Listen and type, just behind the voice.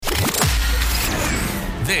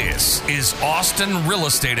This is Austin Real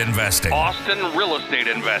Estate Investing. Austin Real Estate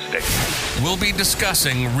Investing. We'll be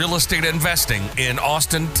discussing real estate investing in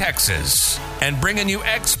Austin, Texas, and bringing you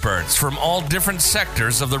experts from all different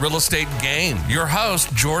sectors of the real estate game. Your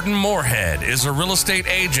host, Jordan Moorhead, is a real estate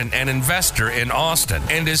agent and investor in Austin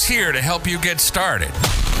and is here to help you get started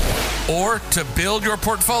or to build your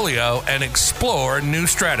portfolio and explore new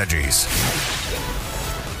strategies.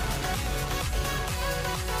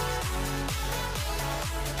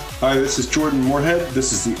 Hi, this is Jordan Moorhead.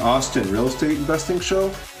 This is the Austin Real Estate Investing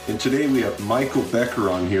Show. And today we have Michael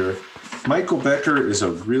Becker on here. Michael Becker is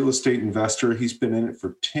a real estate investor. He's been in it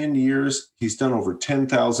for 10 years. He's done over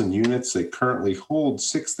 10,000 units. They currently hold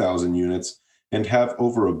 6,000 units and have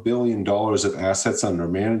over $1 billion of assets under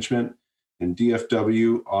management in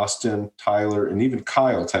DFW, Austin, Tyler, and even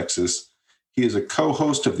Kyle, Texas. He is a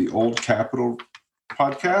co-host of the Old Capital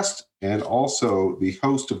podcast and also the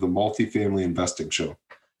host of the Multifamily Investing Show.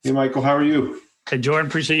 Hey, Michael, how are you? Hey, Jordan,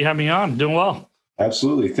 appreciate you having me on. Doing well.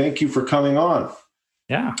 Absolutely. Thank you for coming on.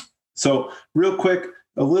 Yeah. So real quick,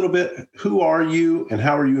 a little bit, who are you and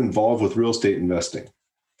how are you involved with real estate investing?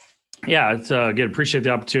 Yeah, it's again, appreciate the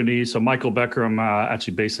opportunity. So Michael Becker, I'm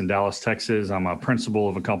actually based in Dallas, Texas. I'm a principal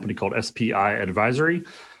of a company called SPI Advisory.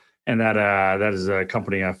 And that is a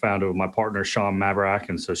company I founded with my partner, Sean Mavrak.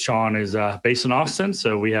 And so Sean is based in Austin.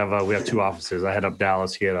 So we have two offices. I head up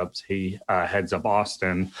Dallas. He heads up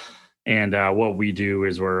Austin. And what we do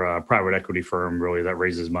is we're a private equity firm, really, that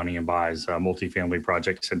raises money and buys multifamily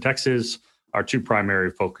projects in Texas. Our two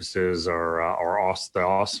primary focuses are the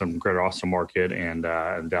Austin, greater Austin market and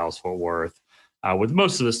Dallas-Fort Worth. With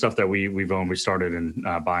most of the stuff that we've owned, we started in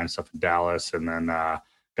buying stuff in Dallas and then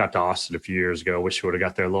got to Austin a few years ago. Wish we would have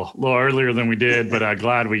got there a little earlier than we did, but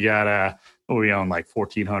glad we got we own like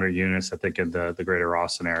 1,400 units, I think, in the greater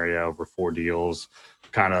Austin area over 4 deals.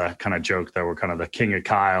 Kind of joke that we're kind of the king of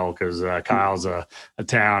Kyle because Kyle's a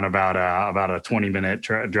town about a 20-minute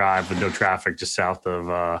drive with no traffic just south of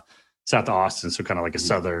Austin, so kind of like a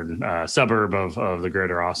southern suburb of the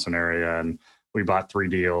greater Austin area. And we bought 3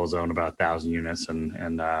 deals, owned about 1,000 units,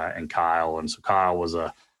 and Kyle. And so Kyle was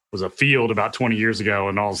a field about 20 years ago,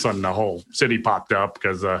 and all of a sudden the whole city popped up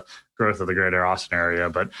because of the growth of the greater Austin area.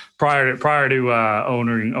 But prior to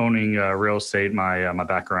owning real estate, my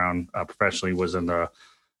background professionally was in the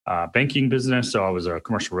banking business. So I was a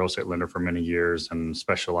commercial real estate lender for many years and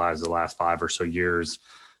specialized the last 5 or so years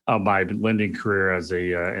of my lending career as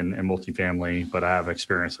in multifamily. But I have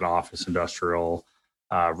experience in office, industrial,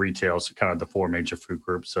 retail, so kind of the 4 major food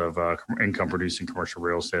groups of income producing commercial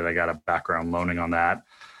real estate. I got a background loaning on that.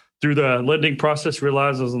 Through the lending process,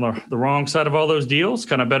 realized I was on the wrong side of all those deals.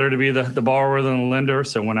 Kind of better to be the borrower than the lender.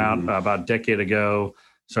 So went out about a decade ago,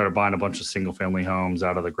 started buying a bunch of single family homes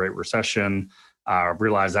out of the Great Recession.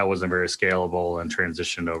 Realized that wasn't very scalable and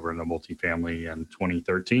transitioned over into multifamily in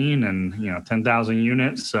 2013. And 10,000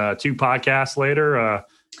 units. 2 podcasts later,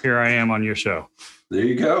 here I am on your show. There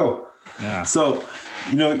you go. Yeah. So,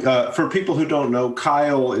 for people who don't know,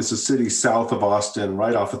 Kyle is a city south of Austin,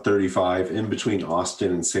 right off of 35, in between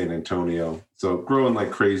Austin and San Antonio. So growing like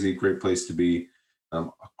crazy, great place to be.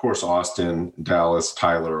 Of course, Austin, Dallas,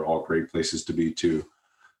 Tyler are all great places to be too.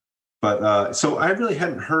 But so I really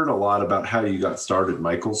hadn't heard a lot about how you got started,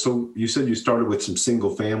 Michael. So you said you started with some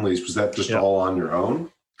single families. Was that just all on your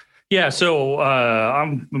own? Yeah, so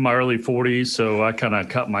I'm in my early 40s, so I kind of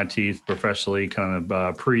cut my teeth professionally kind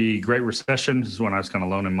of pre-Great Recession. This is when I was kind of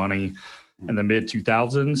loaning money in the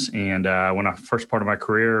mid-2000s. And when I first part of my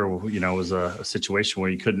career, it was a situation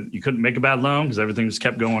where you couldn't make a bad loan because everything just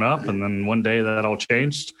kept going up. And then one day that all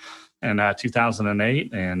changed in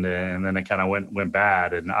 2008, and then it kind of went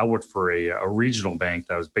bad. And I worked for a regional bank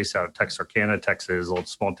that was based out of Texarkana, Texas, a little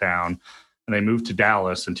small town. And they moved to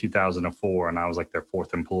Dallas in 2004, and I was like their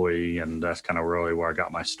 4th employee, and that's kind of really where I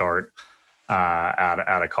got my start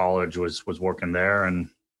out of college. Was working there, and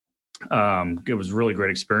it was a really great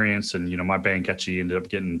experience. And my bank actually ended up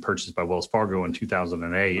getting purchased by Wells Fargo in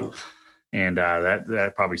 2008, and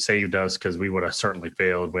that probably saved us because we would have certainly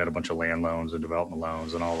failed. We had a bunch of land loans and development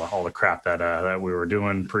loans and all the crap that we were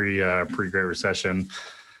doing pre-Great Recession.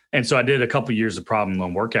 And so I did a couple years of problem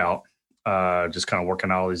loan workout. Just kind of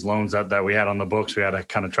working out all these loans that we had on the books. We had to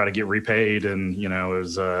kind of try to get repaid, and it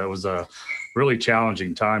was a really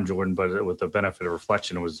challenging time, Jordan. But with the benefit of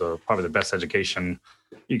reflection, it was probably the best education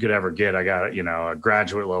you could ever get. I got a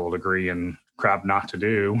graduate level degree in crap not to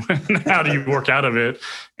do. How do you work out of it?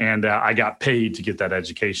 And I got paid to get that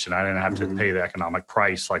education. I didn't have to pay the economic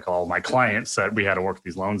price like all my clients that we had to work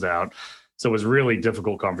these loans out. So it was really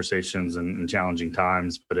difficult conversations and challenging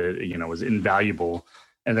times, but it was invaluable.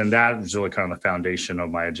 And then that was really kind of the foundation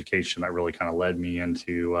of my education that really kind of led me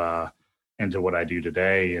into what I do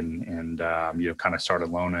today, and kind of started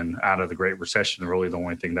loaning out of the Great Recession. Really, the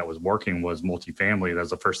only thing that was working was multifamily.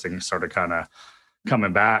 That's the first thing that started kind of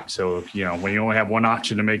coming back. So when you only have one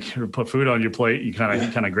option to put food on your plate, you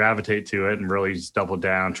kind of gravitate to it, and really just double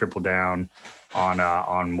down, triple down on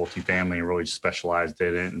multifamily, and really just specialized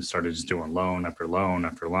in it, and started just doing loan after loan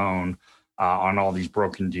after loan on all these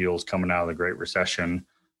broken deals coming out of the Great Recession.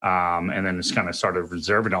 And then just kind of started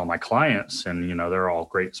reserving all my clients, and they're all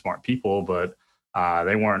great, smart people, but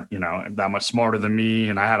they weren't that much smarter than me,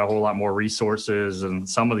 and I had a whole lot more resources. And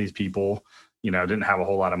some of these people didn't have a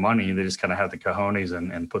whole lot of money. They just kind of had the cojones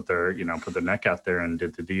and put their neck out there and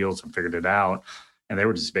did the deals and figured it out. And they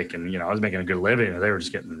were just making I was making a good living, and they were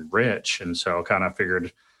just getting rich. And so kind of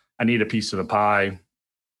figured I need a piece of the pie.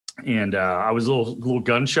 And I was a little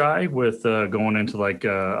gun shy with going into like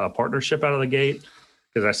a partnership out of the gate.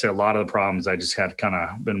 Because I said a lot of the problems I just had kind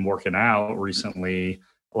of been working out recently,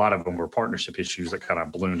 a lot of them were partnership issues that kind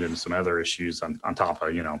of ballooned into some other issues on top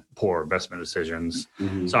of, poor investment decisions.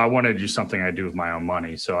 Mm-hmm. So I wanted to do something I do with my own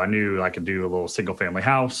money. So I knew I could do a little single family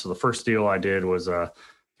house. So the first deal I did was a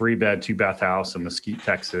 3-bed, 2-bath house in Mesquite,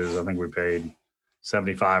 Texas. I think we paid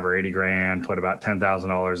 75 or 80 grand, put about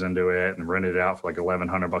 $10,000 into it, and rented it out for like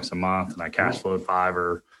 $1,100 a month. And I cash flowed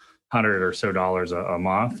 $500 or so a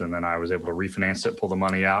month. And then I was able to refinance it, pull the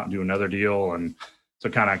money out, and do another deal. And so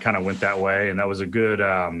kind of went that way. And that was a good,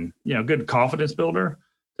 good confidence builder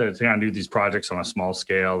to kind of do these projects on a small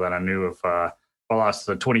scale, that I knew if I lost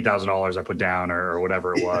the $20,000 I put down or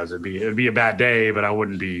whatever it was, it'd be a bad day, but I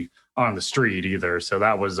wouldn't be on the street either. So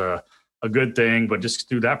that was a good thing. But just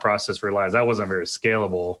through that process, realized that wasn't very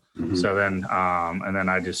scalable. Mm-hmm. So then, and then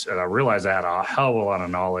I realized I had a hell of a lot of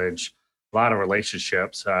knowledge, a lot of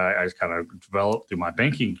relationships I kind of developed through my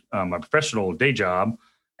banking, my professional day job.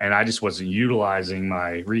 And I just wasn't utilizing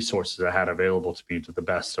my resources I had available to me to the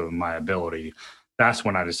best of my ability. That's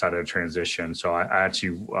when I decided to transition. So I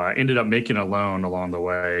actually ended up making a loan along the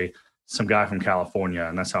way, some guy from California.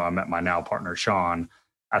 And that's how I met my now partner, Sean.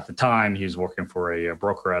 At the time, he was working for a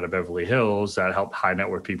broker out of Beverly Hills that helped high net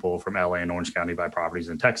worth people from LA and Orange County buy properties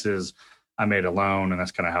in Texas. I made a loan, and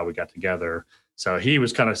that's kind of how we got together. So he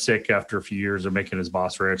was kind of sick after a few years of making his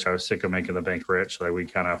boss rich. I was sick of making the bank rich. So we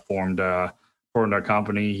kind of formed our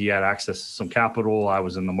company. He had access to some capital. I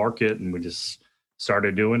was in the market, and we just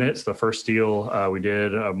started doing it. So the first deal we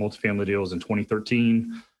did, multifamily deal, was in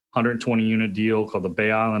 2013, 120 unit deal called the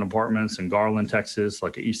Bay Island Apartments in Garland, Texas,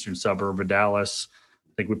 like an eastern suburb of Dallas.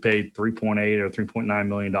 I think we paid $3.8 or $3.9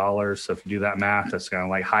 million. So if you do that math, that's kind of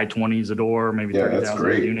like high 20s a door, maybe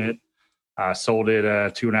 30,000 a unit. Sold it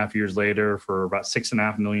 2.5 years later for about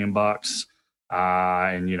 $6.5 million.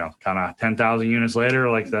 And kind of 10,000 units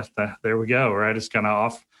later, like there we go, right? It's kind of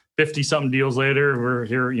off 50 something deals later. We're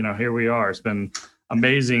here, here we are. It's been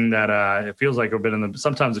amazing that it feels like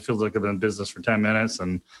sometimes it feels like I've been in business for 10 minutes,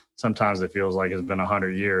 and sometimes it feels like it's been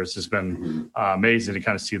 100 years. It's just been amazing to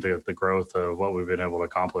kind of see the growth of what we've been able to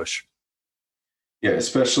accomplish. Yeah,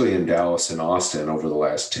 especially in Dallas and Austin over the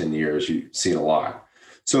last 10 years, you've seen a lot.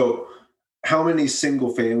 So how many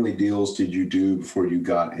single family deals did you do before you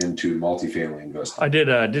got into multifamily investing? I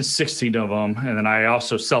did 16 of them. And then I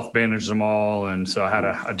also self-managed them all. And so I had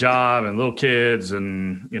a job and little kids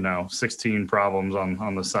and, 16 problems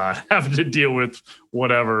on the side, having to deal with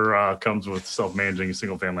whatever comes with self-managing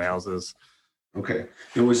single family houses. Okay.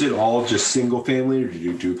 And was it all just single family, or did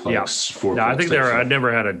you duplex? Yeah. No, I think I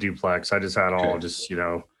never had a duplex. I just had all just,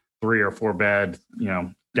 3 or 4 bed,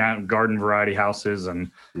 down garden variety houses. And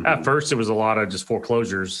at first it was a lot of just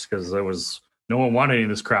foreclosures because no one wanted any of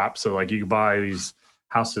this crap. So like you could buy these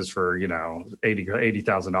houses for, $80,000,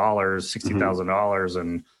 $60,000.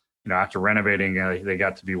 And, after renovating, they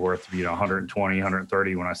got to be worth, 120,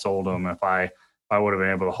 130 when I sold them. If I would have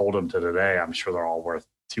been able to hold them to today, I'm sure they're all worth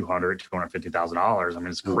 $250,000. I mean,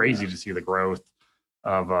 it's crazy to see the growth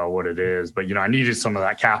of what it is, but, I needed some of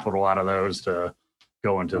that capital out of those to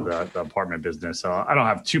go into the apartment business. So I don't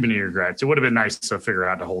have too many regrets. It would have been nice to figure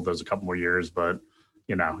out to hold those a couple more years, but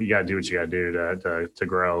you got to do what you got to do to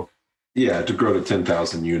grow. Yeah, to grow to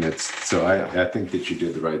 10,000 units. So I think that you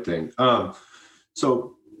did the right thing.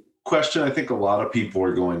 So question I think a lot of people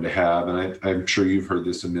are going to have, and I'm sure you've heard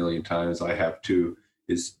this a million times, I have too,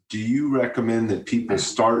 is do you recommend that people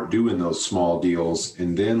start doing those small deals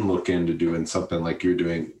and then look into doing something like you're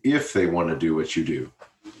doing if they want to do what you do?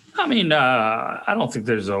 I mean, I don't think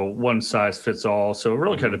there's a one size fits all. So it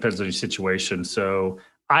really kind of depends on your situation. So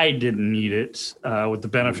I didn't need it. With the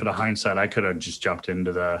benefit of hindsight, I could have just jumped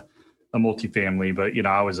into the a multifamily, but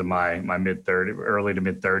I was in my early to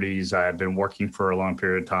mid 30s. I had been working for a long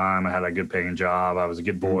period of time. I had a good paying job. I was a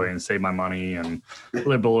good boy and saved my money and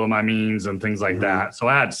lived below my means and things like that. So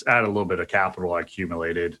I had a little bit of capital I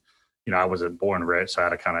accumulated. I wasn't born rich, so I had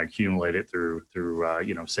to kind of accumulate it through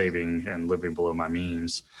saving and living below my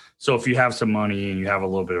means. So if you have some money and you have a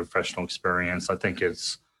little bit of professional experience, I think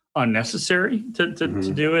it's unnecessary to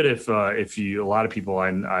do it. If a lot of people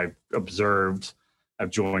I observed have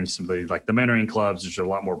joined some of the mentoring clubs, which are a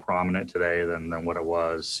lot more prominent today than what it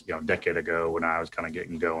was a decade ago when I was kind of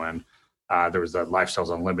getting going. There was that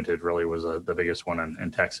Lifestyles Unlimited really was the biggest one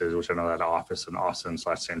in Texas, which I know that office in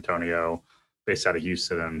Austin/San Antonio, based out of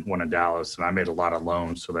Houston, and one in Dallas. And I made a lot of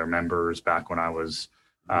loans to their members back when I was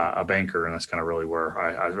a banker. And that's kind of really where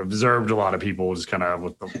I observed a lot of people just kind of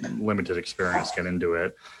with the limited experience get into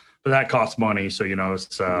it. But that costs money. So,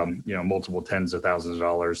 it's, multiple tens of thousands of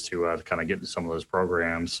dollars to kind of get into some of those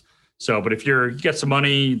programs. So, but if you get some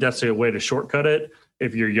money, that's a way to shortcut it.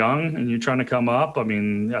 If you're young and you're trying to come up, I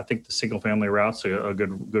think the single family route's a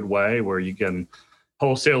good way where you can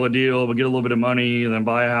wholesale a deal, but get a little bit of money and then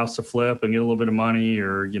buy a house to flip and get a little bit of money,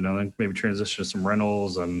 or, then maybe transition to some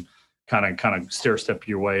rentals and kind of stair step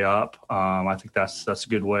your way up. I think that's a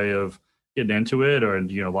good way of getting into it. Or,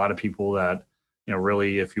 a lot of people that,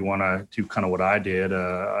 really, if you want to do kind of what I did,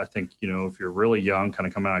 I think, if you're really young, kind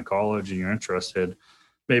of coming out of college and you're interested,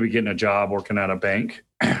 maybe getting a job working at a bank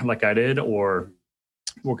like I did, or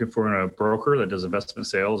working for a broker that does investment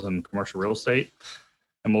sales and commercial real estate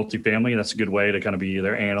and multifamily. That's a good way to kind of be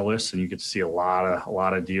their analyst, and you get to see a lot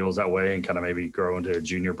of deals that way and kind of maybe grow into a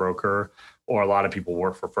junior broker. Or a lot of people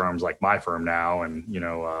work for firms like my firm now, and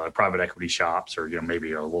private equity shops, or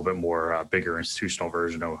maybe a little bit more bigger institutional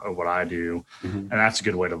version of what I do, and that's a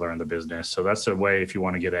good way to learn the business. So that's a way if you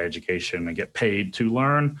want to get an education and get paid to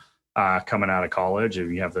learn coming out of college.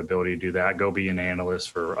 If you have the ability to do that, go be an analyst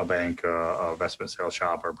for a bank, a investment sales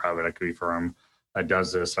shop, or a private equity firm that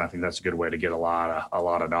does this. And I think that's a good way to get a lot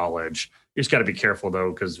of knowledge. You just got to be careful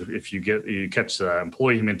though, because if you catch the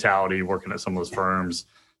employee mentality working at some of those firms,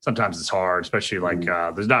 sometimes it's hard, especially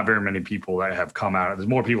there's not very many people that have come out. There's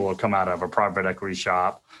more people that have come out of a private equity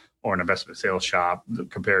shop or an investment sales shop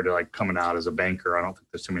compared to coming out as a banker. I don't think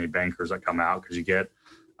there's too many bankers that come out, because you get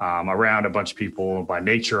around a bunch of people by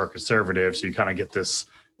nature are conservative. So you kind of get this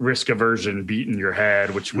risk aversion beat in your head,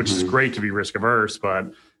 which is great to be risk averse,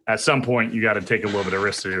 but at some point you got to take a little bit of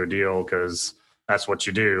risk to do a deal, because that's what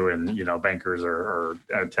you do. And, bankers are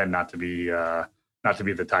tend not to be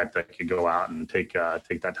the type that could go out and take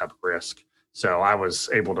that type of risk. So I was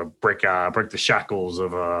able to break the shackles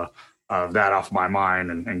of that off my mind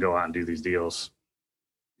and go out and do these deals.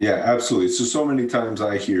 Yeah, absolutely. So many times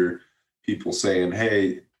I hear people saying,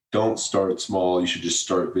 hey, don't start small. You should just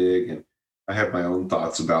start big. And I have my own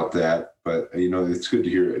thoughts about that, but it's good to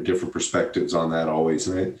hear different perspectives on that always.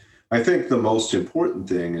 And I think the most important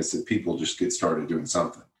thing is that people just get started doing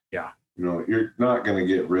something. Yeah. You're not going to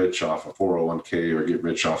get rich off a 401k or get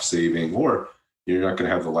rich off saving, or you're not going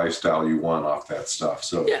to have the lifestyle you want off that stuff.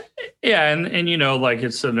 So yeah. And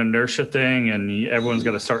it's an inertia thing, and everyone's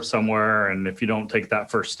got to start somewhere. And if you don't take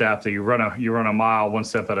that first step, that you run a mile one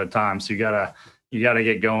step at a time. So you gotta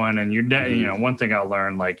get going. And one thing I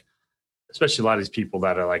learned, especially a lot of these people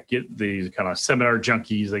that are get these kind of seminar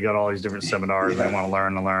junkies. They got all these different seminars. They want to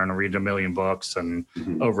learn and read a million books and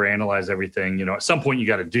overanalyze everything. At some point you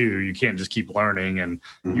got to do. You can't just keep learning, and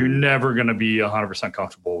you're never going to be 100%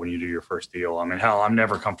 comfortable when you do your first deal. Hell, I'm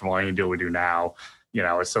never comfortable in any deal we do now.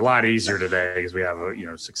 It's a lot easier today because we have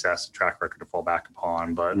a success track record to fall back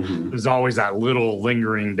upon. But there's always that little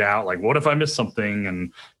lingering doubt, what if I miss something?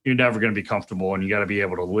 And you're never going to be comfortable, and you got to be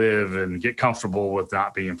able to live and get comfortable with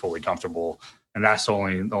not being fully comfortable. And that's the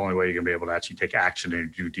only way you're going to be able to actually take action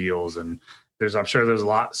and do deals. And I'm sure there's a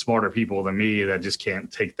lot smarter people than me that just can't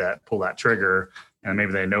pull that trigger. And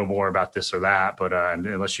maybe they know more about this or that, but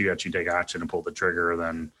unless you actually take action and pull the trigger,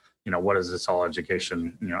 then what is this all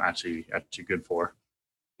education actually good for?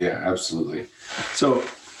 Yeah, absolutely. So,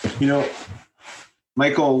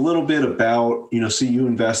 Michael, a little bit about, so you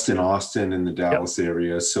invest in Austin in the Dallas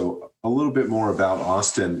area. So a little bit more about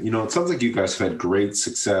Austin. It sounds like you guys have had great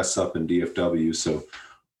success up in DFW. So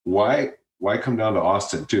why come down to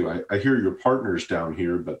Austin too? I hear your partners down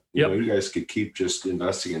here, but you guys could keep just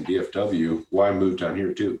investing in DFW. Why move down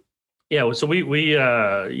here too? Yeah. So we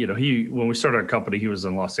when we started our company, he was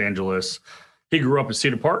in Los Angeles. He grew up in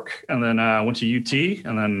Cedar Park, and then went to UT,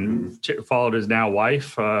 and then followed his now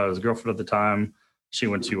wife, his girlfriend at the time. She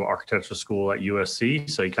went to architectural school at USC,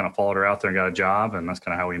 so he kind of followed her out there and got a job, and that's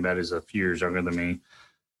kind of how we met. He's a few years younger than me.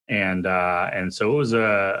 And so it was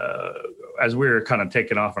as we were kind of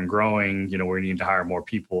taking off and growing, we need to hire more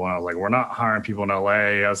people. And I was like, we're not hiring people in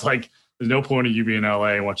LA. I was like, there's no point of you being in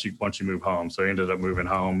LA once you move home. So I ended up moving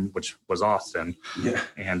home, which was Austin. Yeah.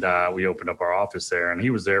 And we opened up our office there, and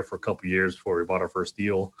he was there for a couple of years before we bought our first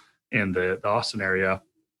deal in the Austin area.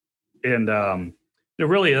 And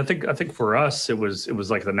really, I think for us, it was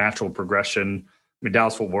like the natural progression. I mean,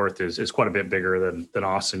 Dallas Fort Worth is quite a bit bigger than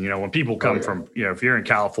Austin. When people come from, if you're in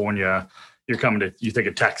California, you think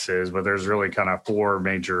of Texas, but there's really kind of 4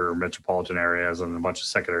 major metropolitan areas and a bunch of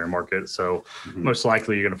secondary markets. So most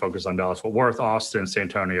likely you're going to focus on Dallas Fort Worth, Austin, San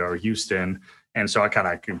Antonio, or Houston. And so I kind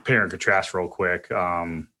of compare and contrast real quick.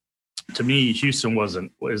 To me, Houston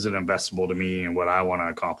isn't investable to me and what I want to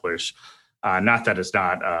accomplish. Not that it's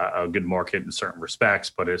not a good market in certain respects,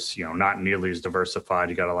 but it's not nearly as diversified.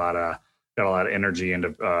 You got a lot of energy and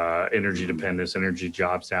energy dependence, energy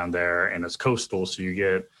jobs down there, and it's coastal, so you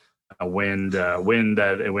get a wind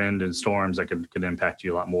and storms that could impact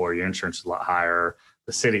you a lot more. Your insurance is a lot higher.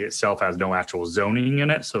 The city itself has no actual zoning in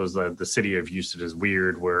it, so the city of Houston is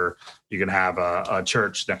weird, where you can have a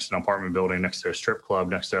church next to an apartment building, next to a strip club,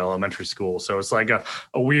 next to an elementary school. So it's like a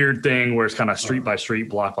weird thing where it's kind of street by street,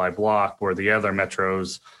 block by block, where the other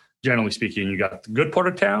metros, generally speaking, you got the good part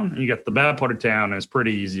of town and you got the bad part of town, and it's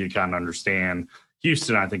pretty easy to kind of understand.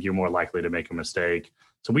 Houston, I think you're more likely to make a mistake.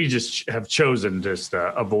 So we just have chosen just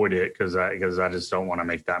to avoid it because I just don't want to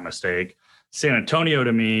make that mistake. San Antonio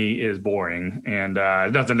to me is boring, and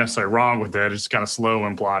nothing necessarily wrong with it. It's kind of slow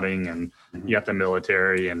and plodding, and you got the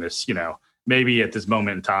military, and this, maybe at this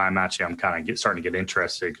moment in time, actually, I'm kind of starting to get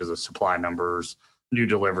interested because the supply numbers, new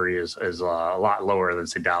delivery is a lot lower than,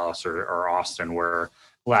 say, Dallas or Austin, where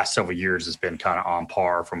the last several years has been kind of on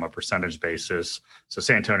par from a percentage basis. So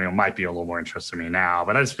San Antonio might be a little more interesting to me now,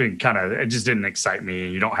 but it just didn't excite me.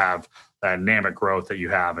 You don't have that dynamic growth that you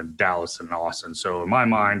have in Dallas and Austin. So in my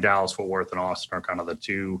mind, Dallas, Fort Worth, and Austin are kind of the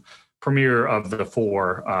 2 premier of the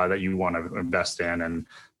 4 that you want to invest in. And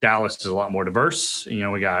Dallas is a lot more diverse.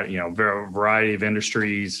 We got, variety of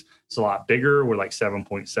industries. It's a lot bigger. We're like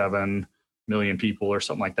 7.7 million people or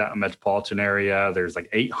something like that in the metropolitan area. There's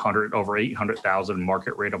like over 800,000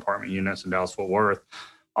 market rate apartment units in Dallas Fort Worth.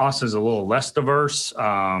 Austin's a little less diverse,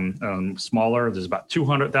 smaller. There's about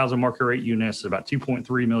 200,000 market rate units. There's about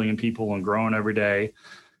 2.3 million people and growing every day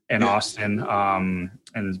in Austin.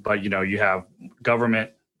 But you have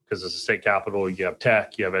government because it's a state capital. You have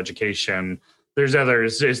tech, you have education. There's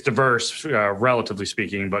others. It's diverse, relatively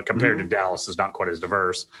speaking, but compared to Dallas, it's not quite as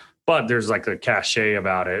diverse. But there's like a cachet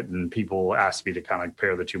about it, and people ask me to kind of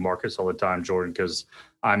compare the 2 markets all the time, Jordan, because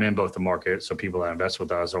I'm in both the markets. So people that invest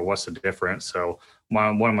with us, or what's the difference? So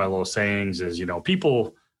one of my little sayings is,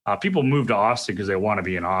 people move to Austin because they want to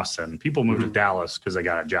be in Austin. People move to Dallas because they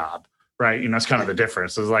got a job, right? That's kind of the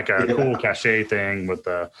difference. It's like a cool cachet thing with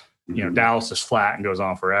the, Dallas is flat and goes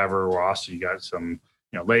on forever, where Austin, you got some,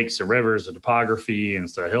 lakes and rivers, the topography, and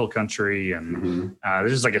it's the hill country, and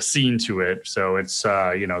there's just like a scene to it. So it's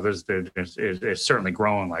it's certainly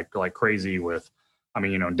growing like crazy. With,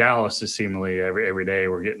 Dallas is seemingly every day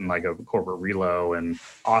we're getting like a corporate relo, and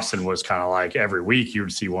Austin was kind of like every week you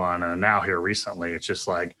would see one, and now here recently it's just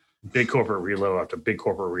like big corporate relo after big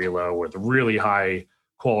corporate relo with really high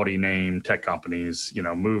quality name tech companies,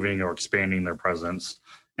 moving or expanding their presence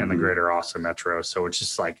in the greater Austin metro. So it's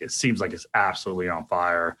just like, it seems like it's absolutely on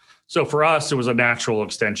fire. So for us, it was a natural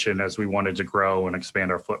extension as we wanted to grow and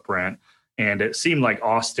expand our footprint. And it seemed like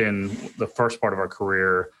Austin, the first part of our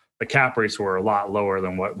career, the cap rates were a lot lower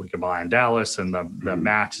than what we could buy in Dallas, and the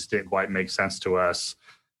math just didn't quite make sense to us.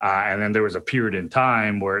 And then there was a period in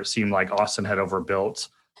time where it seemed like Austin had overbuilt,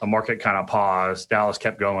 the market kind of paused, Dallas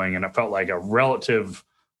kept going, and it felt like a relative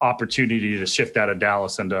opportunity to shift out of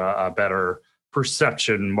Dallas into a better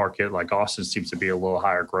perception market. Like Austin seems to be a little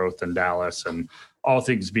higher growth than Dallas, and all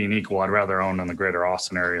things being equal, I'd rather own in the greater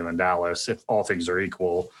Austin area than Dallas if all things are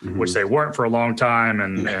equal, which they weren't for a long time,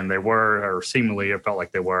 and they were, or seemingly it felt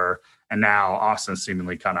like they were. And now Austin's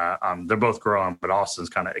seemingly kind of, they're both growing, but Austin's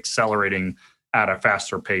kind of accelerating at a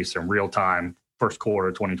faster pace in real time. First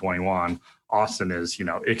quarter 2021, Austin is,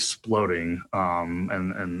 exploding,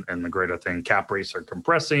 and the greater thing, cap rates are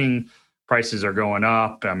compressing, prices are going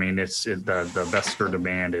up. I mean, the investor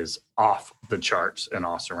demand is off the charts in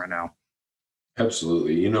Austin right now.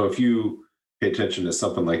 Absolutely. If you pay attention to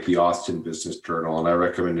something like the Austin Business Journal, and I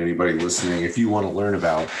recommend anybody listening, if you want to learn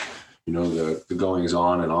about, the goings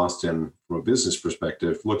on in Austin from a business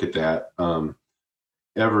perspective, look at that.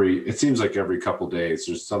 It seems like every couple of days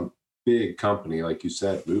there's some big company, like you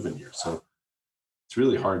said, moving here. So it's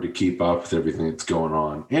really hard to keep up with everything that's going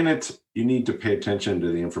on. And you need to pay attention to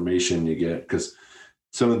the information you get, because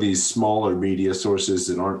some of these smaller media sources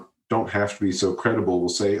that don't have to be so credible will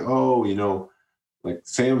say, oh, like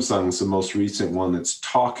Samsung's the most recent one that's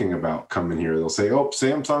talking about coming here. They'll say, oh,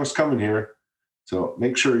 Samsung's coming here. So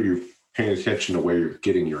make sure you're paying attention to where you're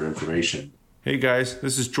getting your information. Hey guys,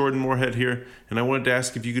 this is Jordan Moorhead here, and I wanted to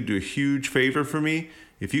ask if you could do a huge favor for me.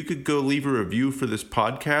 If you could go leave a review for this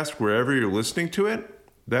podcast wherever you're listening to it,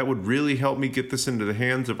 that would really help me get this into the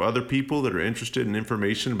hands of other people that are interested in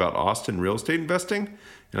information about Austin real estate investing,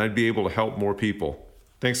 and I'd be able to help more people.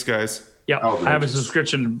 Thanks, guys. Yeah, I have a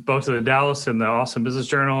subscription both to the Dallas and the Austin Business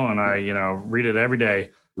Journal, and I, read it every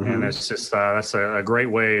day. Mm-hmm. And it's just that's a great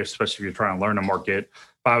way, especially if you're trying to learn a market.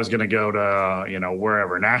 If I was going to go to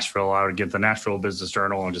wherever, Nashville, I would get the Nashville Business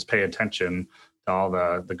Journal and just pay attention to all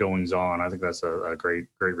the goings on. I think that's a great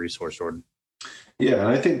resource, Jordan. Yeah, and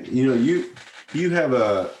I think you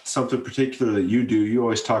have something particular that you do. You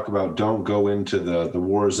always talk about don't go into the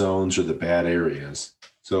war zones or the bad areas.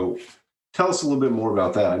 So tell us a little bit more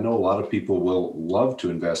about that. I know a lot of people will love to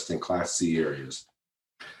invest in Class C areas.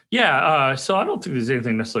 Yeah, so I don't think there's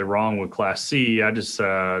anything necessarily wrong with Class C. I just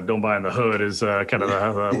don't buy in the hood is kind of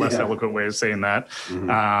the less eloquent way of saying that.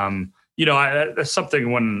 Mm-hmm. That's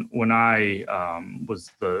something when I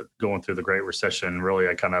was going through the Great Recession, really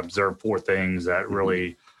I kind of observed four things that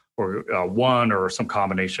really were one or some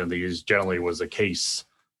combination of these generally was a case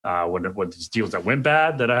when these deals that went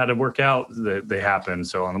bad that I had to work out, they happened.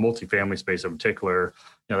 So on the multifamily space in particular,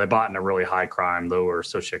 they bought in a really high crime, lower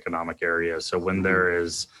socioeconomic area. So when there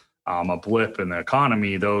is a blip in the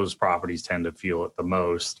economy, those properties tend to feel it the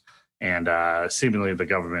most. And seemingly the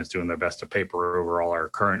government is doing their best to paper over all our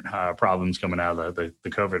current problems coming out of the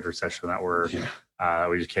COVID recession that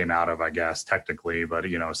we just came out of, I guess, technically, but,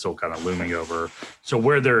 still kind of looming over. So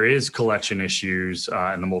where there is collection issues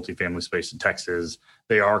in the multifamily space in Texas,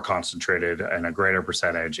 they are concentrated in a greater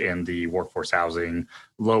percentage in the workforce housing,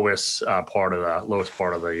 lowest part of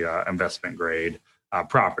the investment grade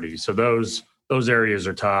properties. So those areas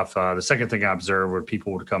are tough. The second thing I observed were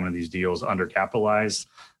people would come into these deals undercapitalized.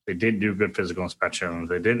 They didn't do good physical inspections.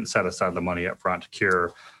 They didn't set aside the money up front to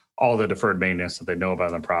cure all the deferred maintenance that they know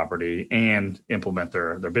about the property and implement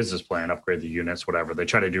their business plan, upgrade the units, whatever. They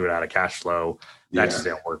try to do it out of cash flow. That just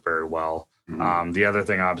didn't work very well. Mm-hmm. The other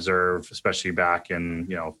thing I observed, especially back in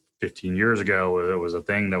 15 years ago, it was a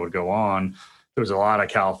thing that would go on. There was a lot of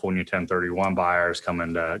California 1031 buyers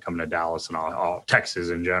coming to Dallas and all Texas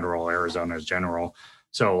in general, Arizona in general.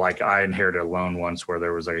 So like I inherited a loan once where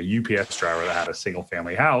there was a UPS driver that had a single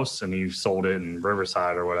family house and he sold it in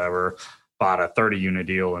Riverside or whatever, bought a 30-unit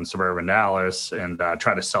deal in suburban Dallas and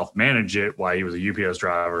tried to self-manage it while he was a UPS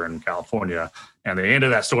driver in California. And the end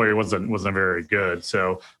of that story wasn't very good.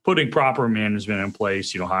 So putting proper management in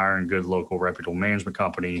place, hiring good local reputable management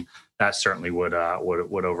company, that certainly would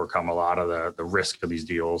overcome a lot of the risk of these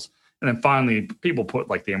deals. And then finally, people put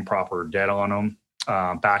like the improper debt on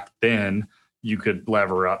them. Back then, you could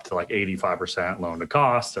lever up to like 85% loan to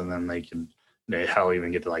cost, and then they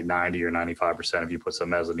even get to like 90 or 95% if you put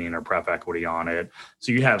some mezzanine or pref equity on it.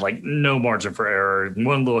 So you had like no margin for error.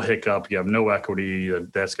 One little hiccup, you have no equity,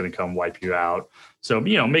 that's going to come wipe you out. So,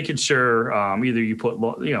 making sure either you put,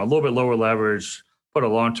 a little bit lower leverage, put a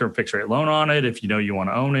long-term fixed rate loan on it if you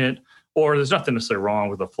want to own it, or there's nothing necessarily wrong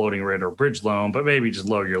with a floating rate or bridge loan, but maybe just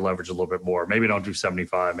lower your leverage a little bit more. Maybe don't do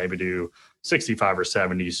 75, maybe do 65 or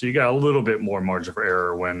 70. So you got a little bit more margin for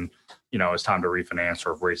error when, it's time to refinance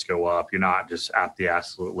or if rates go up. You're not just at the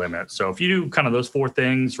absolute limit. So if you do kind of those four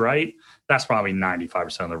things right, that's probably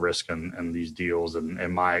 95% of the risk in these deals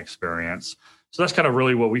in my experience. So that's kind of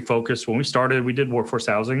really what we focused. When we started, we did workforce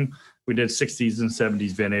housing. We did 60s and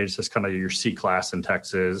 70s vintage. That's kind of your C class in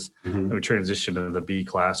Texas. Mm-hmm. And we transitioned to the B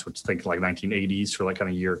class, which think like 1980s for like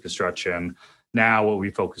kind of year construction. Now what we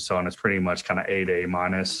focus on is pretty much kind of A to A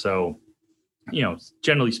minus. So,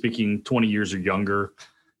 generally speaking, 20 years or younger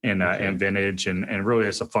in vintage. And really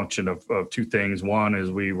it's a function of two things. One is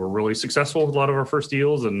we were really successful with a lot of our first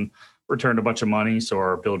deals and returned a bunch of money. So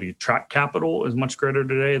our ability to track capital is much greater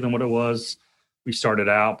today than what it was we started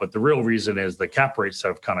out. But the real reason is the cap rates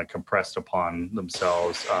have kind of compressed upon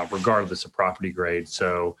themselves, regardless of property grade.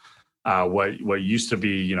 So what used to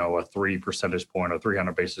be, a 3 percentage point or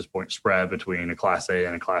 300 basis point spread between a Class A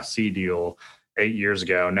and a Class C deal 8 years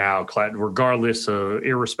ago, now regardless of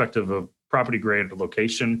irrespective of property grade or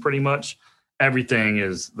location, pretty much everything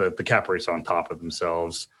is the cap rates on top of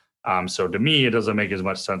themselves. So to me, it doesn't make as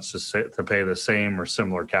much sense to pay the same or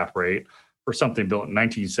similar cap rate for something built in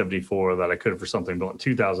 1974 that I could for something built in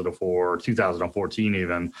 2004 or 2014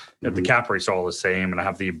 even. Mm-hmm. If the cap rates are all the same and I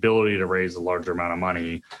have the ability to raise a larger amount of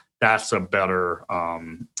money, that's a better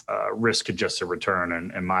risk-adjusted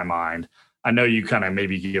return in my mind. I know you kind of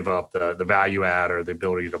maybe give up the value add or the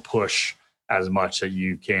ability to push as much that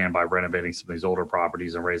you can by renovating some of these older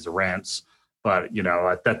properties and raise the rents. But,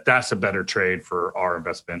 that's a better trade for our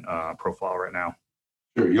investment profile right now.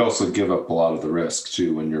 Sure. You also give up a lot of the risk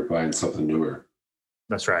too when you're buying something newer.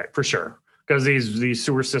 That's right, for sure. Because these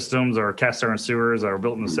sewer systems are cast iron sewers that were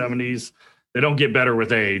built in the 70s. They don't get better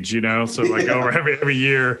with age, So over every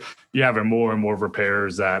year, you have more and more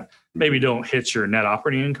repairs that maybe don't hit your net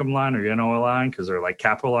operating income line or your NOI line because they're like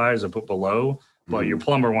capitalized and put below. But your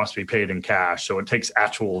plumber wants to be paid in cash, so it takes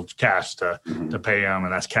actual cash to pay them,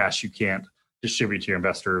 and that's cash you can't distribute to your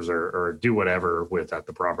investors or do whatever with at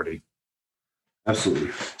the property. Absolutely.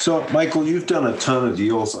 So, Michael, you've done a ton of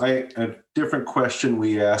deals. A different question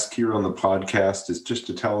we ask here on the podcast is just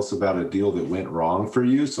to tell us about a deal that went wrong for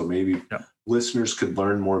you, so maybe listeners could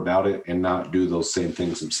learn more about it and not do those same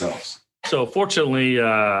things themselves. So fortunately,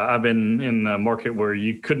 I've been in a market where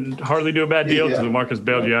you couldn't hardly do a bad deal because the market's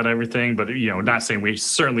bailed you out and everything. But not saying we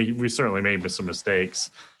certainly made some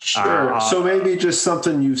mistakes. Sure. So maybe just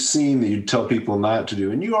something you've seen that you'd tell people not to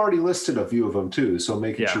do, and you already listed a few of them too. So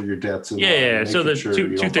making sure your debt's in line. Yeah. So the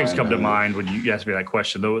two things come to mind when you ask me that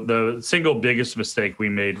question. The single biggest mistake we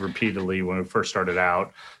made repeatedly when we first started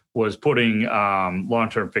out was putting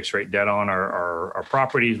long-term fixed rate debt on our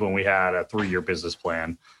properties when we had a 3-year business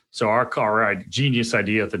plan. So our genius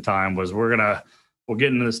idea at the time was we'll get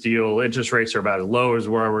into this deal. Interest rates are about as low as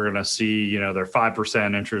where we're going to see, they're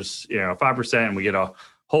 5% interest, 5%, and we get a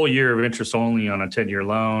whole year of interest only on a 10-year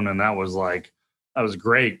loan. And that was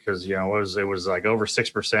great because, it was like over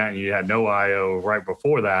 6% and you had no IO right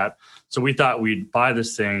before that. So we thought we'd buy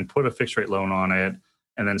this thing, put a fixed rate loan on it,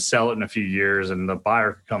 and then sell it in a few years. And the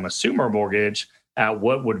buyer could come assume our mortgage at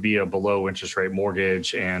what would be a below interest rate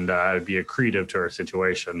mortgage and it'd be accretive to our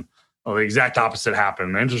situation. Well, the exact opposite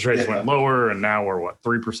happened. The interest rates went lower and now we're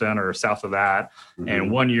 3% or south of that.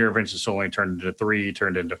 And 1 year of interest only turned into 3,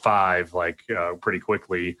 turned into 5, pretty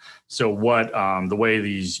quickly. So the way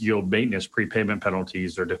these yield maintenance prepayment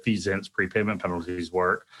penalties or defeasance prepayment penalties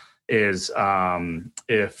work is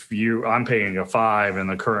if I'm paying a 5 and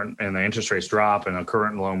the interest rates drop and the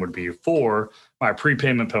current loan would be 4, my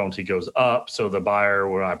prepayment penalty goes up. So the buyer,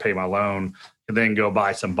 when I pay my loan, can then go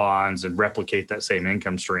buy some bonds and replicate that same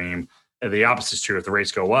income stream. And the opposite is true. If the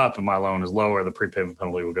rates go up and my loan is lower, the prepayment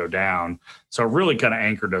penalty will go down. So it really kind of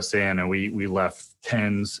anchored us in, and we left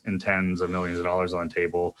tens and tens of millions of dollars on the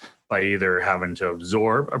table by either having to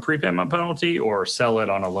absorb a prepayment penalty or sell it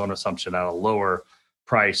on a loan assumption at a lower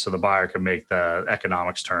price so the buyer can make the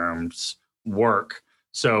economics terms work.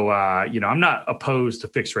 So, I'm not opposed to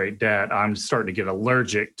fixed rate debt. I'm starting to get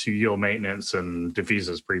allergic to yield maintenance and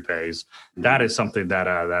defeasance prepays. That is something that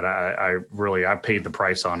I paid the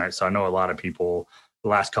price on it. So I know a lot of people the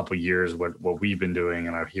last couple of years, what we've been doing,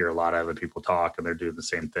 and I hear a lot of other people talk and they're doing the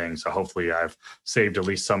same thing. So hopefully I've saved at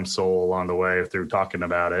least some soul along the way through talking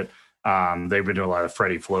about it. They've been doing a lot of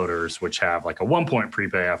Freddie floaters, which have like a 1-point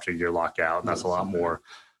prepay after your lockout. And that's a lot more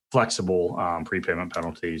flexible prepayment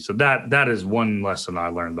penalties. So that is one lesson I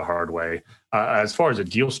learned the hard way. As far as a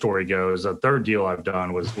deal story goes, a third deal I've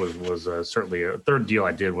done was certainly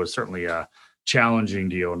a challenging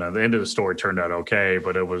deal. Now the end of the story turned out okay,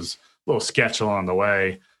 but it was a little sketch along the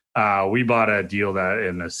way. We bought a deal that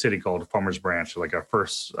in a city called Farmers Branch, like a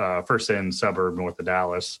first in suburb north of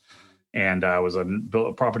Dallas. And it was a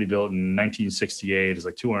property built in 1968. It's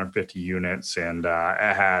like 250 units, and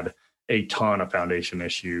it had a ton of foundation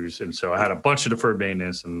issues. And so I had a bunch of deferred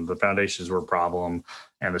maintenance, and the foundations were a problem,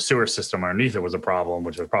 and the sewer system underneath it was a problem,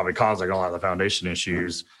 which was probably causing a lot of the foundation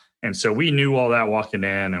issues. And so we knew all that walking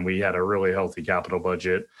in, and we had a really healthy capital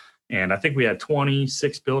budget. And I think we had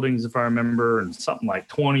 26 buildings, if I remember, and something like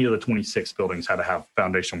 20 of the 26 buildings had to have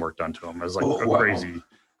foundation work done to them. It was like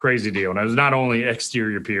crazy deal. And it was not only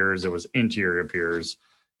exterior piers, it was interior piers.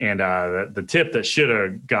 And the tip that should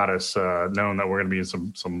have got us known that we're going to be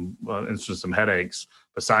in some headaches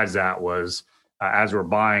besides that was as we're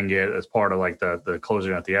buying it as part of like the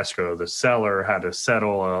closing at the escrow, the seller had to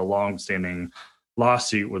settle a longstanding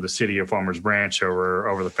lawsuit with the city of Farmers Branch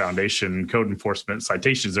over the foundation code enforcement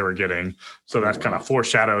citations they were getting. So that kind of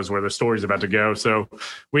foreshadows where the story's about to go. So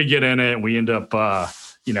we get in it and we end up,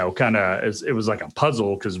 it was like a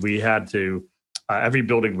puzzle because we had to, every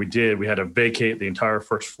building we had to vacate the entire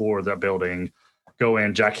first floor of that building, go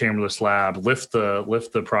in, jackhammer the slab, lift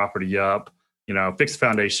the property up, fix the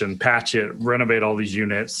foundation, patch it, renovate all these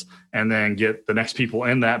units, and then get the next people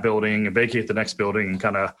in that building and vacate the next building and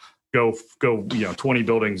kind of go 20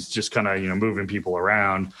 buildings, just kind of, moving people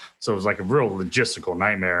around. So it was like a real logistical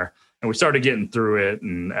nightmare. And we started getting through it.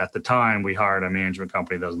 And at the time we hired a management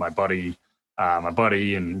company that was my buddy my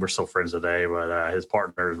buddy, and we're still friends today, but his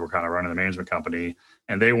partners were kind of running the management company,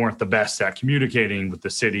 and they weren't the best at communicating with the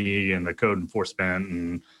city and the code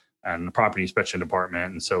enforcement and the property inspection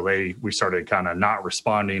department. And so we started kind of not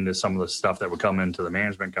responding to some of the stuff that would come into the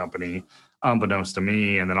management company, unbeknownst to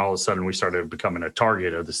me. And then all of a sudden we started becoming a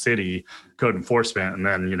target of the city code enforcement. And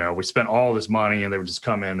then, we spent all this money and they would just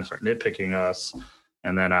come in and start nitpicking us.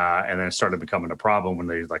 And then it started becoming a problem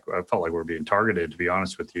when I felt like we were being targeted, to be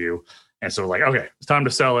honest with you. And so okay, it's time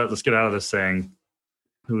to sell it. Let's get out of this thing.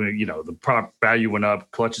 The prop value went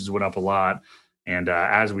up, collections went up a lot. And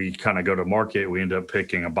as we kind of go to market, we end up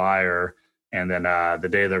picking a buyer. And then the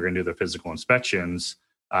day they're going to do the physical inspections,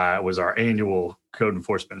 it was our annual code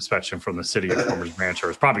enforcement inspection from the city of Farmers Branch. Or it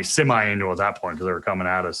was probably semi-annual at that point because they were coming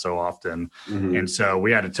at us so often. Mm-hmm. And so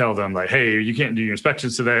we had to tell them hey, you can't do your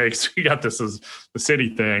inspections today because we got this as the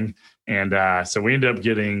city thing. And so we ended up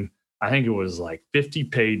getting, I think it was 50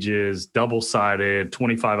 pages, double-sided,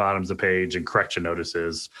 25 items a page, and correction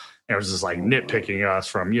notices. And it was just nitpicking us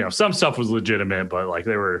from, some stuff was legitimate, but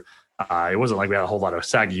they were, it wasn't like we had a whole lot of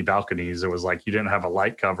saggy balconies. It was you didn't have a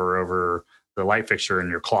light cover over the light fixture in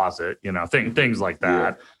your closet, things like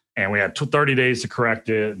that. Yeah. And we had 30 days to correct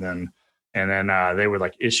it. And then they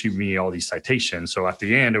would issue me all these citations. So at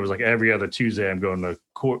the end, it was every other Tuesday, I'm going to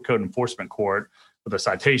code enforcement court with a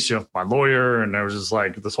citation with my lawyer. And there was just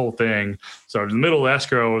this whole thing. So in the middle of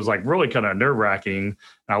escrow was really kind of nerve wracking.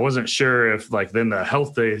 And I wasn't sure if then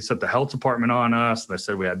they set the health department on us. They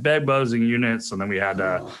said we had bed buzzing units. And then we had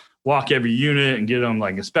to walk every unit and get them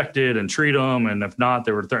inspected and treat them. And if not,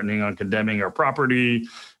 they were threatening on condemning our property.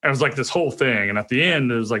 And it was this whole thing. And at the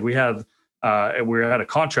end, it was we had a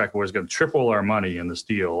contract where it was going to triple our money in this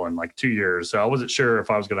deal in 2 years. So I wasn't sure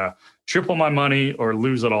if I was going to triple my money or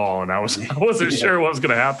lose it all. And I wasn't sure what was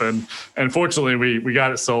going to happen. And fortunately, we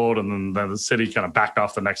got it sold. And then the city kind of backed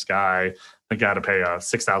off the next guy. I think I had to pay a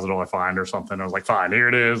 $6,000 fine or something. I was fine, here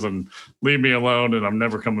it is. And leave me alone. And I'm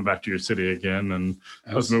never coming back to your city again. And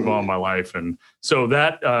let's move on with my life. And so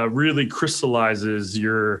that really crystallizes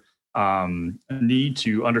your need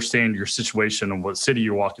to understand your situation and what city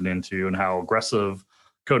you're walking into and how aggressive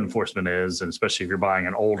code enforcement is, and especially if you're buying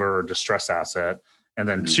an older distressed asset. And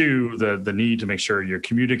then two, the need to make sure you're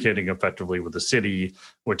communicating effectively with the city,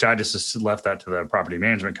 which I just left that to the property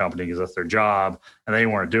management company because that's their job, and they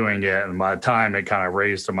weren't doing it. And by the time it kind of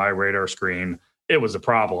raised to my radar screen, it was a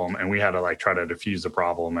problem, and we had to try to diffuse the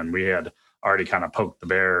problem. And we had already kind of poked the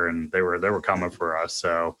bear, and they were coming for us.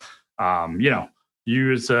 So,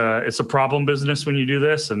 it's a problem business when you do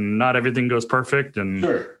this, and not everything goes perfect. And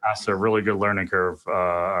sure. That's a really good learning curve.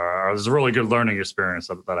 There's a really good learning experience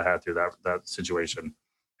that I had through that situation.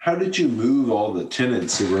 How did you move all the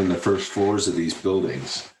tenants who were in the first floors of these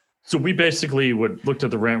buildings? So we basically looked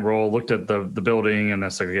at the rent roll, looked at the building, and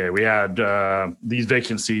that's okay. We had these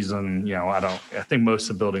vacancies, and I think most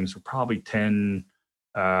of the buildings were probably 10.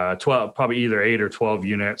 12, probably either 8 or 12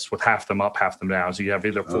 units with half them up, half them down. So you have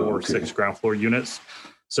either 4 or 6 ground floor units.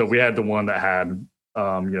 So we had the one that had, 2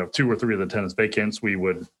 or 3 of the tenants vacants. We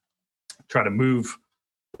would try to move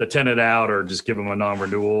the tenant out or just give them a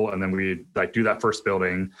non-renewal. And then we'd do that first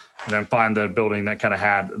building and then find the building that kind of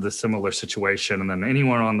had the similar situation. And then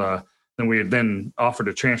anyone then we would then offer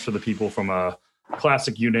to transfer the people from a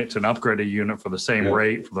classic unit to an upgraded unit for the same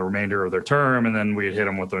rate for the remainder of their term. And then we'd hit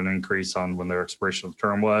them with an increase on when their expiration of the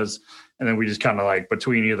term was. And then we just kind of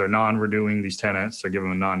between either non-renewing these tenants or give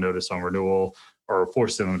them a non-notice on renewal or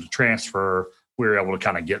forcing them to transfer, we were able to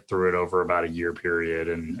kind of get through it over about a year period.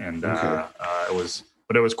 It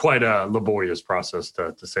was quite a laborious process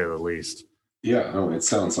to say the least. Yeah, no, it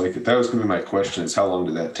sounds like it. That was going to be my question, is how long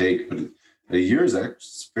did that take? But a year is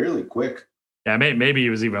actually fairly quick. Yeah, maybe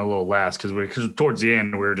it was even a little less because towards the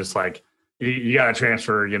end we were just you got to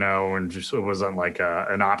transfer, and just it wasn't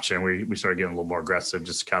an option. We started getting a little more aggressive,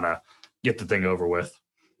 just to kind of get the thing over with.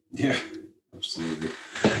 Yeah, absolutely.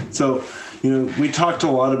 So, we talked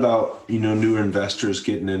a lot about newer investors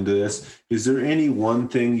getting into this. Is there any one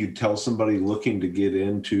thing you'd tell somebody looking to get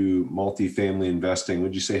into multifamily investing?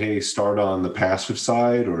 Would you say, hey, start on the passive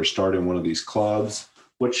side or start in one of these clubs?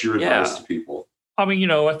 What's your advice to people? I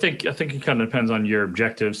mean, I think it kind of depends on your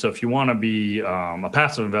objective. So if you want to be a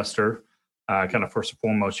passive investor, kind of first and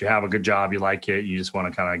foremost, you have a good job, you like it, you just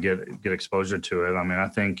want to kind of get exposure to it. I mean, I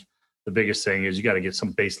think the biggest thing is you got to get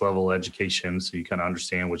some base level education so you kind of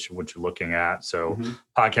understand what you're looking at. So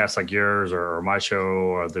podcasts like yours or my show,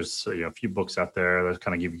 or there's a few books out there that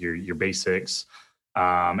kind of give you your basics.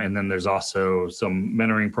 And then there's also some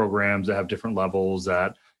mentoring programs that have different levels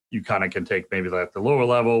that you kind of can take maybe the lower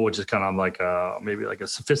level, which is kind of maybe a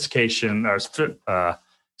sophistication or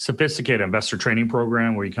sophisticated investor training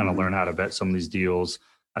program where you kind of learn how to vet some of these deals.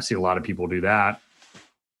 I see a lot of people do that.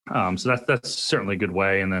 So that's certainly a good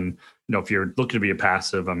way. And then, if you're looking to be a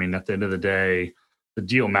passive, I mean, at the end of the day, the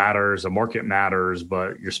deal matters, the market matters,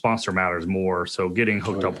 but your sponsor matters more. So getting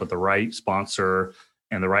hooked up with the right sponsor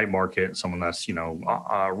and the right market, someone that's,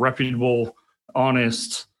 reputable,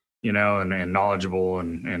 honest, and knowledgeable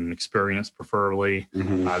and experienced, preferably,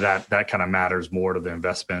 that kind of matters more to the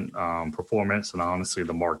investment performance and honestly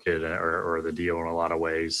the market or the deal in a lot of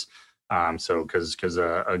ways. So because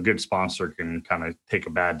a good sponsor can kind of take a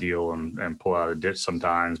bad deal and pull out a ditch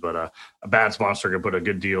sometimes, but a bad sponsor can put a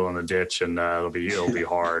good deal in the ditch and it'll be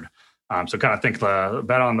hard. So kind of think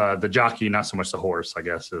bet on the jockey, not so much the horse, I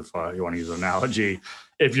guess, if you want to use an analogy.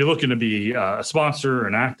 If you're looking to be a sponsor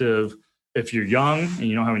and active, if you're young and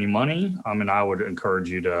you don't have any money, I would encourage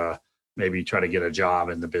you to maybe try to get a job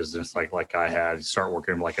in the business like I had. Start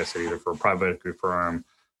working, like I said, either for a private equity firm,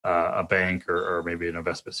 a bank, or maybe an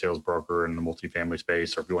investment sales broker in the multifamily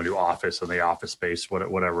space, or if you want to do office in the office space,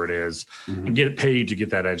 whatever it is, and get paid to get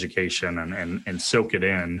that education and soak it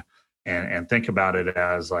in and think about it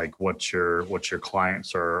as like what your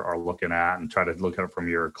clients are looking at, and try to look at it from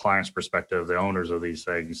your client's perspective, the owners of these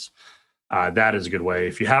things. That is a good way.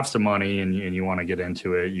 If you have some money and you want to get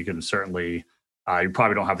into it, you can certainly. You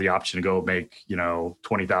probably don't have the option to go make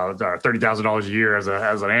 $20,000 or $30,000 a year as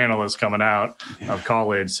an analyst coming out of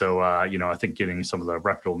college. So I think getting some of the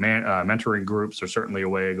reputable mentoring groups are certainly a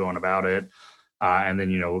way of going about it. And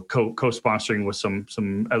then co-sponsoring with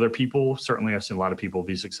some other people. Certainly, I've seen a lot of people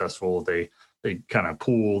be successful. They kind of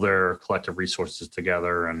pool their collective resources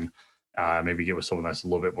together and maybe get with someone that's a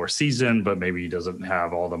little bit more seasoned, but maybe doesn't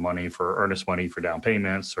have all the money for earnest money for down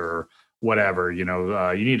payments or whatever. You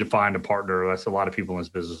need to find a partner. That's a lot of people in this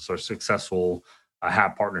business are successful,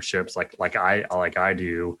 have partnerships like I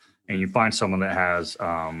do, and you find someone that has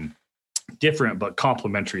different but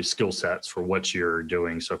complementary skill sets for what you're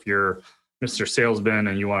doing. So if you're Mr. Salesman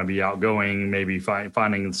and you want to be outgoing, maybe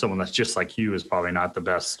finding someone that's just like you is probably not the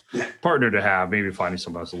best partner to have. Maybe finding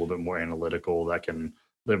someone that's a little bit more analytical that can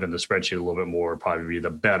live in the spreadsheet a little bit more, probably be the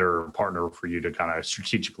better partner for you to kind of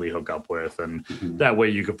strategically hook up with. And that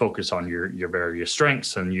way you can focus on your various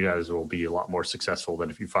strengths, and you guys will be a lot more successful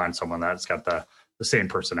than if you find someone that's got the same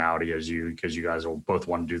personality as you, because you guys will both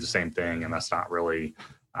want to do the same thing. And that's not really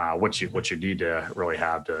what you need to really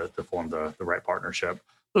have to form the right partnership.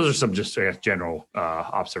 Those are some just general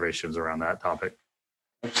observations around that topic.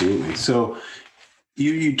 Absolutely. So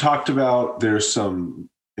you talked about there's some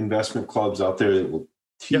investment clubs out there that will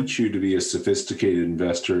teach you to be a sophisticated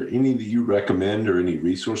investor. Any that you recommend, or any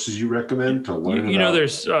resources you recommend to learn about?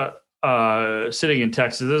 There's sitting in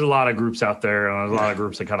Texas, there's a lot of groups out there, and there's a lot of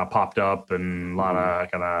groups that kind of popped up, and a lot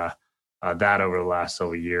of kind of that over the last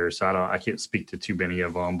several years. So I can't speak to too many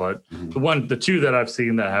of them, but the two that I've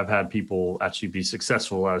seen that have had people actually be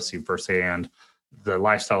successful, I've seen firsthand, the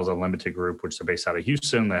Lifestyles Unlimited group, which is based out of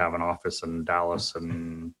Houston. They have an office in Dallas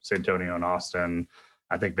and San Antonio and Austin.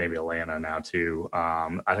 I think maybe Atlanta now too.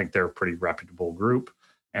 I think they're a pretty reputable group.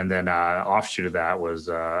 And then offshoot of that was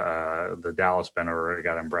the Dallas mentor, a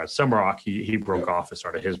guy named Brad Summerrock. He broke off and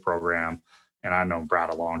started his program. And I've known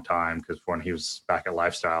Brad a long time because when he was back at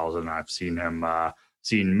Lifestyles, and I've seen him,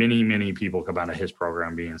 seen many people come out of his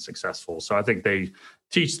program being successful. So I think they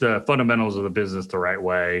teach the fundamentals of the business the right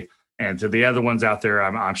way. And to the other ones out there,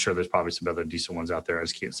 I'm sure there's probably some other decent ones out there. I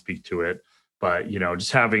just can't speak to it. But,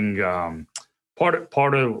 just having part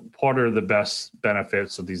of the best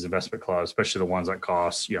benefits of these investment clubs, especially the ones that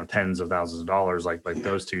cost tens of thousands of dollars, like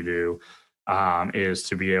those two do, is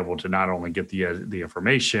to be able to not only get the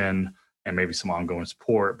information and maybe some ongoing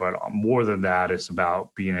support, but more than that, it's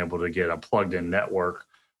about being able to get a plugged-in network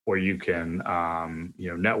where you can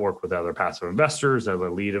network with other passive investors,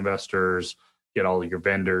 other lead investors, get all of your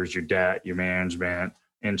vendors, your debt, your management,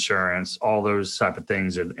 insurance, all those type of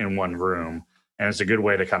things in one room. And it's a good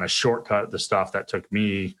way to kind of shortcut the stuff that took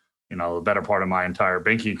me, the better part of my entire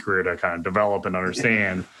banking career to kind of develop and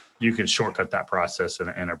understand. You can shortcut that process in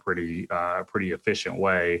a pretty efficient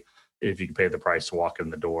way if you can pay the price to walk in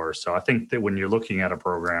the door. So I think that when you're looking at a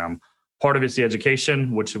program, part of it's the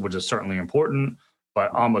education, which is certainly important, but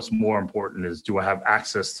almost more important is, do I have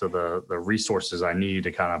access to the resources I need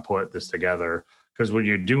to kind of put this together? Because when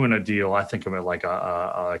you're doing a deal, I think of it like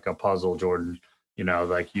a puzzle, Jordan.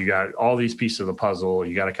 Like you got all these pieces of the puzzle,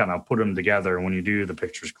 you got to kind of put them together. And when you do, the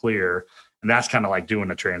picture's clear. And that's kind of like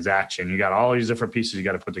doing a transaction. You got all these different pieces you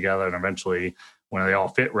got to put together. And eventually, when they all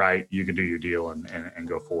fit right, you can do your deal and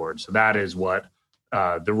go forward. So that is what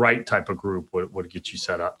the right type of group would get you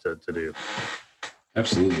set up to do.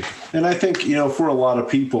 Absolutely. And I think, for a lot of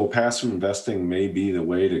people, passive investing may be the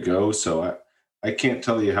way to go. So I can't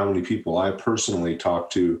tell you how many people I personally talk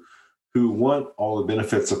to who want all the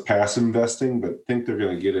benefits of passive investing, but think they're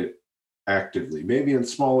going to get it actively, maybe in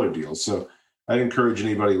smaller deals. So I'd encourage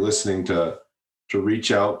anybody listening to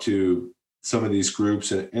reach out to some of these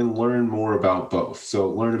groups and learn more about both. So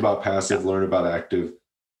learn about passive, learn about active.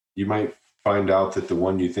 You might find out that the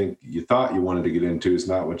one you thought you wanted to get into is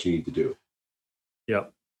not what you need to do.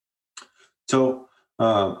 Yep. So,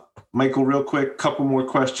 Michael, real quick, couple more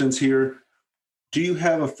questions here. Do you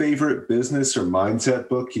have a favorite business or mindset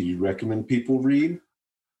book you recommend people read?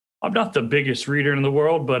 I'm not the biggest reader in the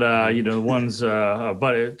world, but the ones.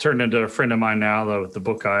 But it turned into a friend of mine now. The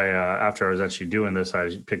book after I was actually doing this,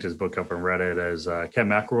 I picked his book up and read it. As Ken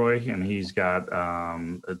McElroy, and he's got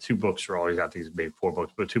 2 books. Or all he's got these maybe 4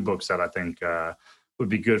 books, but 2 books that I think would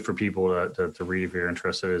be good for people to read if you're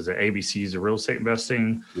interested. Is the ABCs of Real Estate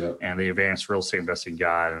Investing and the Advanced Real Estate Investing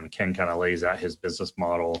Guide. And Ken kind of lays out his business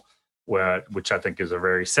model, which I think is a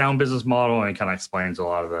very sound business model, and kind of explains a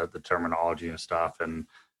lot of the terminology and stuff. And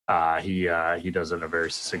he does it in a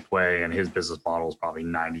very succinct way, and his business model is probably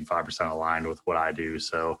 95% aligned with what I do.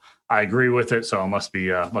 So I agree with it. So it must be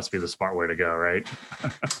the smart way to go, right?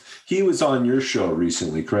 He was on your show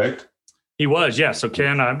recently, correct? He was, yeah. So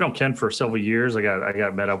Ken, I've known Ken for several years. I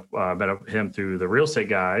got met up him through the Real Estate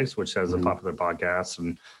Guys, which has a popular podcast,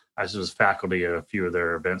 and I was faculty at a few of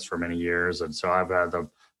their events for many years. And so I've had the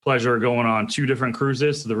pleasure of going on 2 different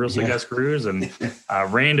cruises to the Real Estate Guys cruise, and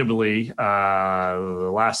randomly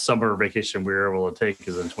the last summer vacation we were able to take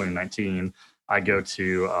is in 2019. I go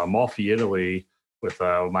to Amalfi, Italy with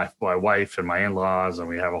my wife and my in-laws, and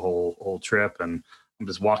we have a whole trip. And I'm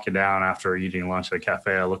just walking down after eating lunch at a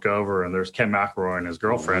cafe. I look over and there's Ken McElroy and his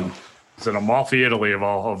girlfriend. It's in Amalfi, Italy, of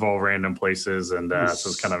all random places, and so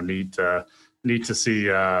it's kind of neat to see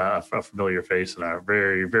a familiar face in a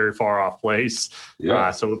very, very far off place.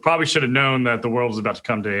 So we probably should have known that the world was about to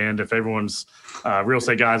come to an end. If everyone's real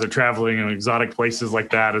estate guys are traveling in exotic places like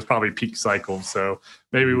that, it's probably peak cycle. So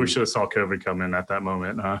maybe we should have saw COVID come in at that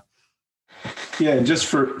moment, huh? Yeah, and just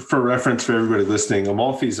for reference for everybody listening,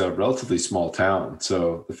 Amalfi's a relatively small town.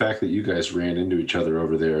 So the fact that you guys ran into each other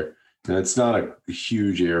over there, and it's not a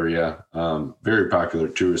huge area, very popular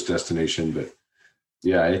tourist destination, but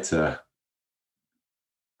yeah, it's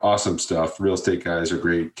awesome stuff. Real estate guys are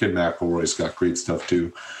great. Ken McElroy's got great stuff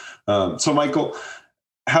too. So Michael,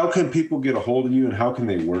 how can people get a hold of you, and how can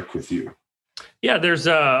they work with you? Yeah, there's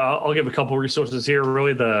I'll give a couple of resources here.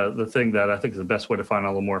 Really, the thing that I think is the best way to find out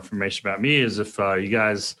a little more information about me is if you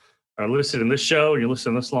guys are listening to this show and you're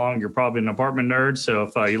listening this long, you're probably an apartment nerd. So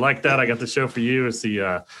if you like that, I got the show for you. It's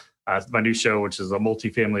the my new show, which is a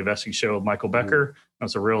multifamily investing show with Michael Becker.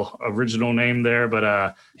 That's a real original name there,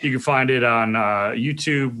 but you can find it on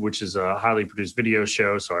YouTube, which is a highly produced video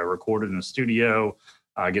show. So I recorded in a studio.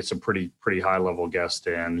 Get some pretty high level guests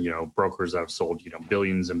and brokers that have sold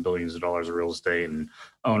billions and billions of dollars of real estate, and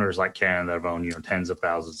owners like Ken that have owned tens of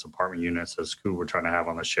thousands of apartment units. That's who we're trying to have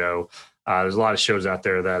on the show. There's a lot of shows out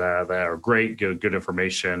there that are great, good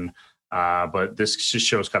information. But this just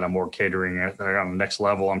shows kind of more catering on the next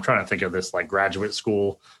level. I'm trying to think of this like graduate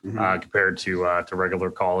school compared to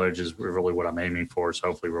regular college is really what I'm aiming for. So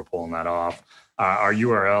hopefully we're pulling that off. Our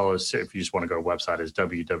URL is, if you just want to go to our website, is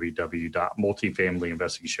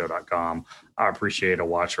www.multifamilyinvestingshow.com. I appreciate a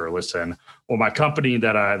watch or a listen. Well, my company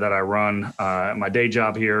that I run, my day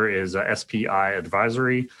job here is SPI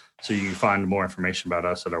Advisory. So you can find more information about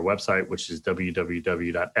us at our website, which is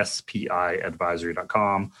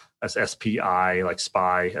www.spiadvisory.com. That's SPI, like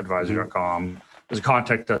spy, advisory.com. There's a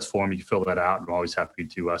contact us form. You can fill that out. I'm always happy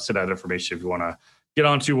to send out information if you want to get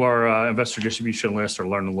onto our investor distribution list or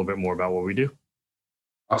learn a little bit more about what we do.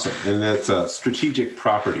 Awesome. And that's a strategic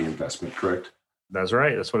property investment, correct? That's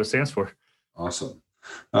right. That's what it stands for. Awesome.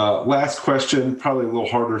 Last question, probably a little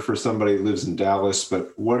harder for somebody who lives in Dallas,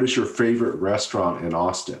 but what is your favorite restaurant in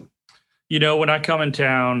Austin? When I come in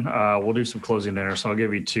town, we'll do some closing dinner. So I'll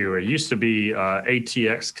give you 2. It used to be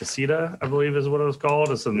ATX Casita, I believe is what it was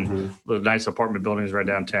called. It's in the nice apartment buildings right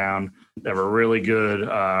downtown. They have a really good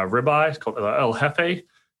ribeye. It's called El Jefe.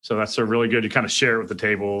 So that's a really good. You kind of share it with the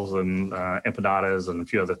tables and empanadas and a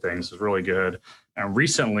few other things. It's really good. And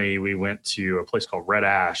recently we went to a place called Red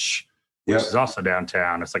Ash, which is also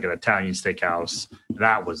downtown. It's like an Italian steakhouse.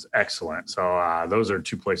 That was excellent. So those are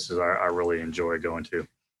 2 places I really enjoy going to.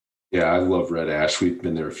 Yeah, I love Red Ash. We've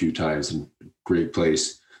been there a few times, and great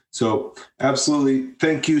place. So absolutely.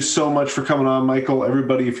 Thank you so much for coming on, Michael.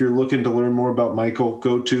 Everybody, if you're looking to learn more about Michael,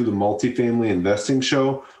 go to the Multifamily Investing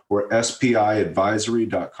Show or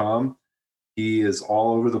spiadvisory.com. He is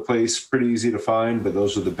all over the place, pretty easy to find, but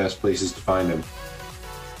those are the best places to find him.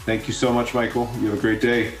 Thank you so much, Michael. You have a great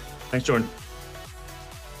day. Thanks, Jordan.